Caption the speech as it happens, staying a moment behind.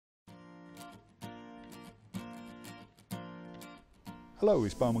Hello,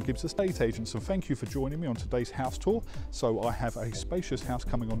 it's Beaumont Gibbs Estate Agents and thank you for joining me on today's house tour. So I have a spacious house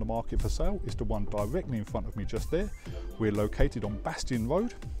coming on the market for sale. It's the one directly in front of me just there. We're located on Bastion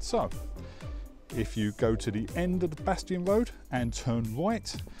Road. So if you go to the end of the Bastion Road and turn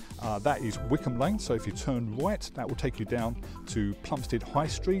right, that is Wickham Lane. So if you turn right, that will take you down to Plumstead High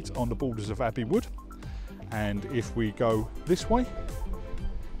Street on the borders of Abbey Wood. And if we go this way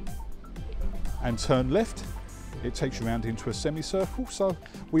and turn left, it takes you around into a semicircle. So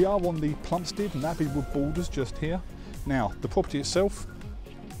we are on the Plumstead and Abbey Wood borders just here. Now the property itself,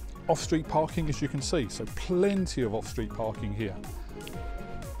 off-street parking as you can see, so plenty of off-street parking here.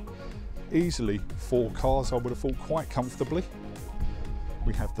 Easily 4 cars, I would have thought, quite comfortably.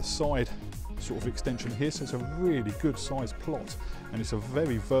 We have the side sort of extension here, so it's a really good sized plot and it's a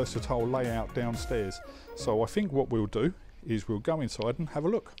very versatile layout downstairs. So I think what we'll do is we'll go inside and have a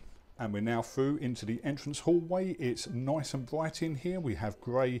look. And we're now through into the entrance hallway. It's nice and bright in here. We have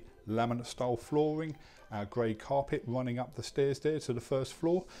grey laminate style flooring, grey carpet running up the stairs there to the first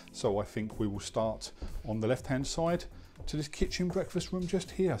floor. So I think we will start on the left hand side to this kitchen breakfast room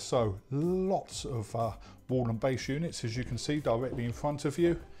just here. So lots of wall and base units, as you can see directly in front of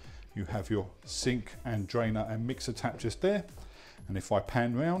you. You have your sink and drainer and mixer tap just there. And if I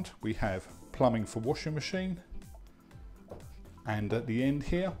pan round, we have plumbing for washing machine. And at the end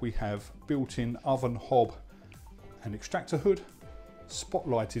here, we have built-in oven hob and extractor hood,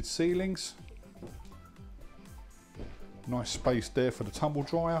 spotlighted ceilings, nice space there for the tumble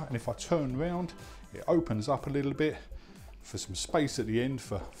dryer. And if I turn round, it opens up a little bit for some space at the end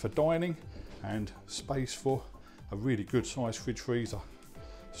for dining and space for a really good sized fridge freezer.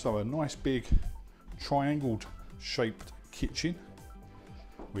 So a nice big triangled shaped kitchen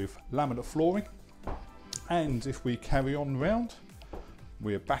with laminate flooring. And if we carry on round,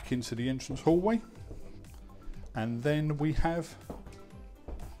 we're back into the entrance hallway. And then we have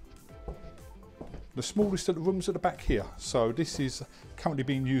the smallest of the rooms at the back here. So this is currently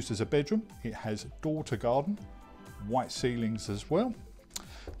being used as a bedroom. It has door to garden, white ceilings as well.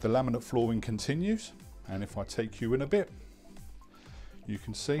 The laminate flooring continues. And if I take you in a bit, you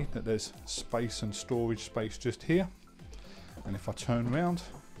can see that there's space and storage space just here. And if I turn around,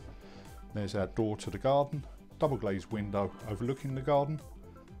 there's our door to the garden, double glazed window overlooking the garden,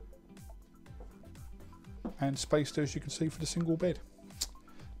 and space there, as you can see, for the single bed.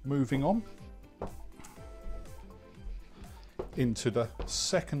 Moving on into the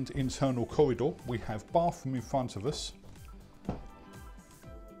second internal corridor, we have bathroom in front of us,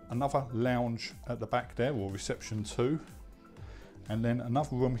 another lounge at the back there, or reception 2, and then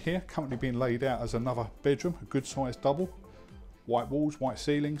another room here currently being laid out as another bedroom, a good sized double, white walls, white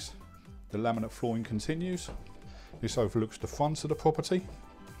ceilings. The laminate flooring continues. This overlooks the front of the property.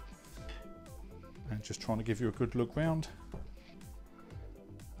 And just trying to give you a good look round.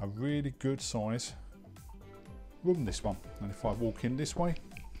 A really good size room, this one. And if I walk in this way,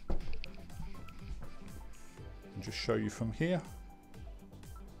 and just show you from here.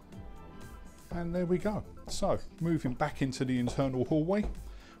 And there we go. So moving back into the internal hallway,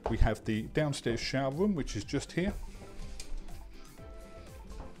 we have the downstairs shower room, which is just here.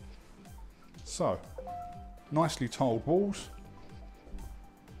 So, nicely tiled walls,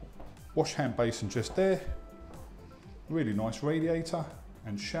 wash hand basin just there, really nice radiator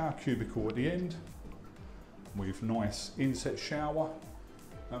and shower cubicle at the end with nice inset shower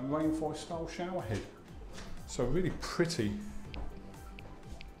and rainforest style shower head. So really pretty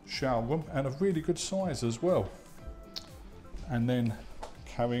shower room and a really good size as well. And then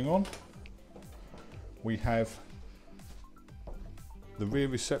carrying on, we have the rear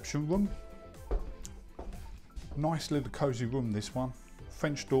reception room. Nice little cosy room, this one.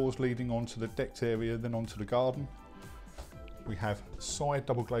 French doors leading onto the decked area, then onto the garden. We have side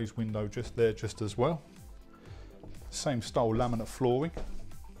double glazed window just there, just as well. Same style laminate flooring.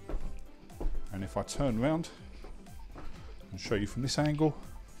 And if I turn around and show you from this angle,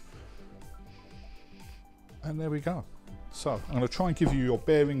 and there we go. So I'm going to try and give you your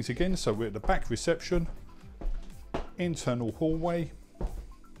bearings again. So we're at the back reception, internal hallway,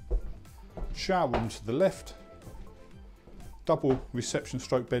 shower room to the left, double reception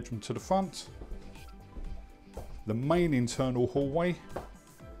stroke bedroom to the front, the main internal hallway,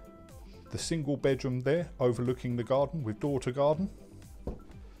 the single bedroom there overlooking the garden with door to garden.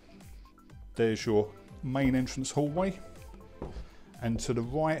 There's your main entrance hallway, and to the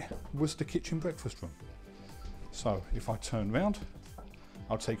right was the kitchen breakfast room. So if I turn round,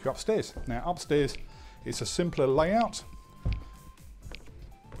 I'll take you upstairs. Now upstairs, it's a simpler layout.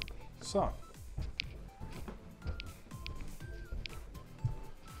 So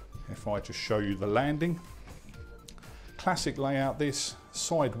if I just show you the landing, Classic layout this,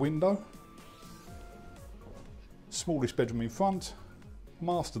 side window, smallest bedroom in front,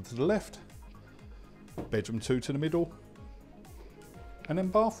 master to the left, bedroom 2 to the middle, and then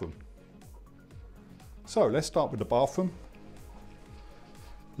bathroom. So let's start with the bathroom.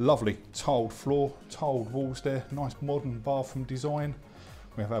 Lovely tiled floor, tiled walls there, nice modern bathroom design.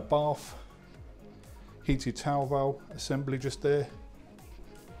 We have our bath, heated towel rail assembly just there.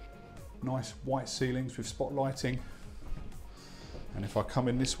 Nice white ceilings with spotlighting. And if I come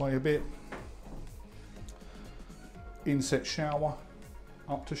in this way a bit, inset shower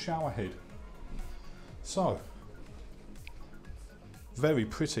up to shower head. So, very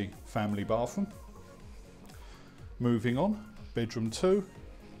pretty family bathroom. Moving on, bedroom 2.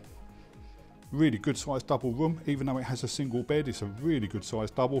 Really good sized double room, even though it has a single bed, it's a really good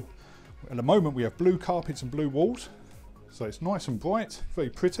sized double. At the moment we have blue carpets and blue walls, so it's nice and bright, very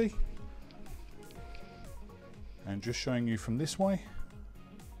pretty. And just showing you from this way.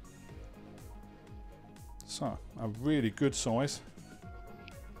 So, a really good size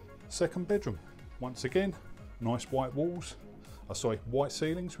second bedroom. Once again, nice white walls, white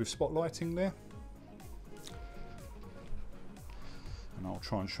ceilings with spotlighting there. And I'll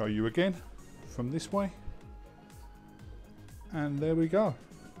try and show you again from this way. And there we go.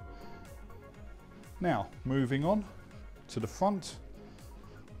 Now, moving on to the front,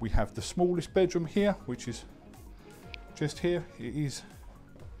 we have the smallest bedroom here, which is just here. It is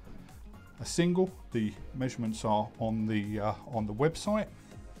a single. The measurements are on the website.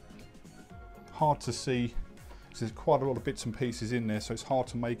 Hard to see, there's quite a lot of bits and pieces in there, so it's hard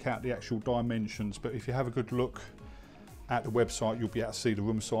to make out the actual dimensions, but if you have a good look at the website, you'll be able to see the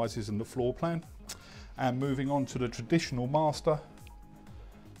room sizes and the floor plan. And moving on to the traditional master,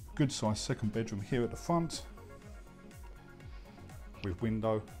 good size second bedroom here at the front, with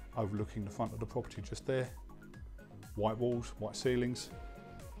window overlooking the front of the property just there. White walls, white ceilings,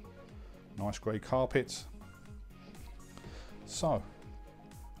 nice grey carpets. So,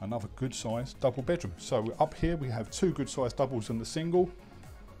 another good size double bedroom. So up here we have 2 good size doubles and the single,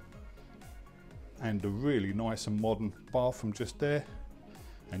 and a really nice and modern bathroom just there,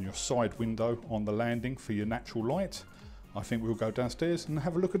 and your side window on the landing for your natural light. I think we'll go downstairs and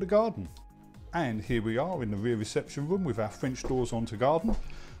have a look at the garden. And here we are in the rear reception room with our French doors onto garden.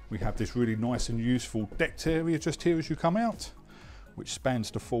 We have this really nice and useful decked area just here as you come out, which spans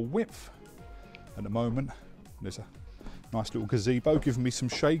the full width. At the moment, there's a nice little gazebo giving me some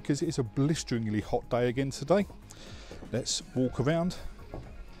shade because it is a blisteringly hot day again today. Let's walk around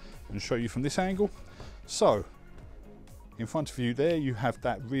and show you from this angle. So, in front of you there, you have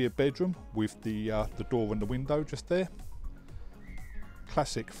that rear bedroom with the door and the window just there.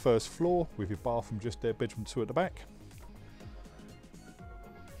 Classic first floor with your bathroom just there, bedroom 2 at the back.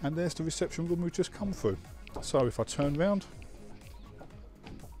 And there's the reception room we've just come through. So if I turn round,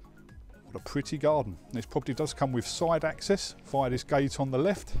 what a pretty garden. This property does come with side access via this gate on the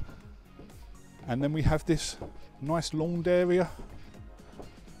left. And then we have this nice lawned area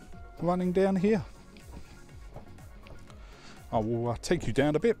running down here. I will take you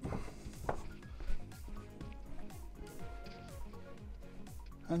down a bit.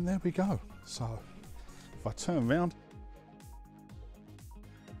 And there we go. So if I turn around,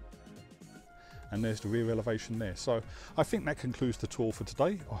 and there's the rear elevation there. So I think that concludes the tour for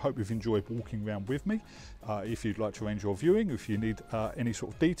today. I hope you've enjoyed walking around with me. If you'd like to arrange your viewing, if you need any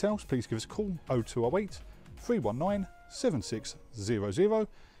sort of details, please give us a call. 0208 319 7600.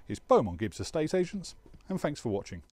 It's Beaumont Gibbs Estate Agents, and thanks for watching.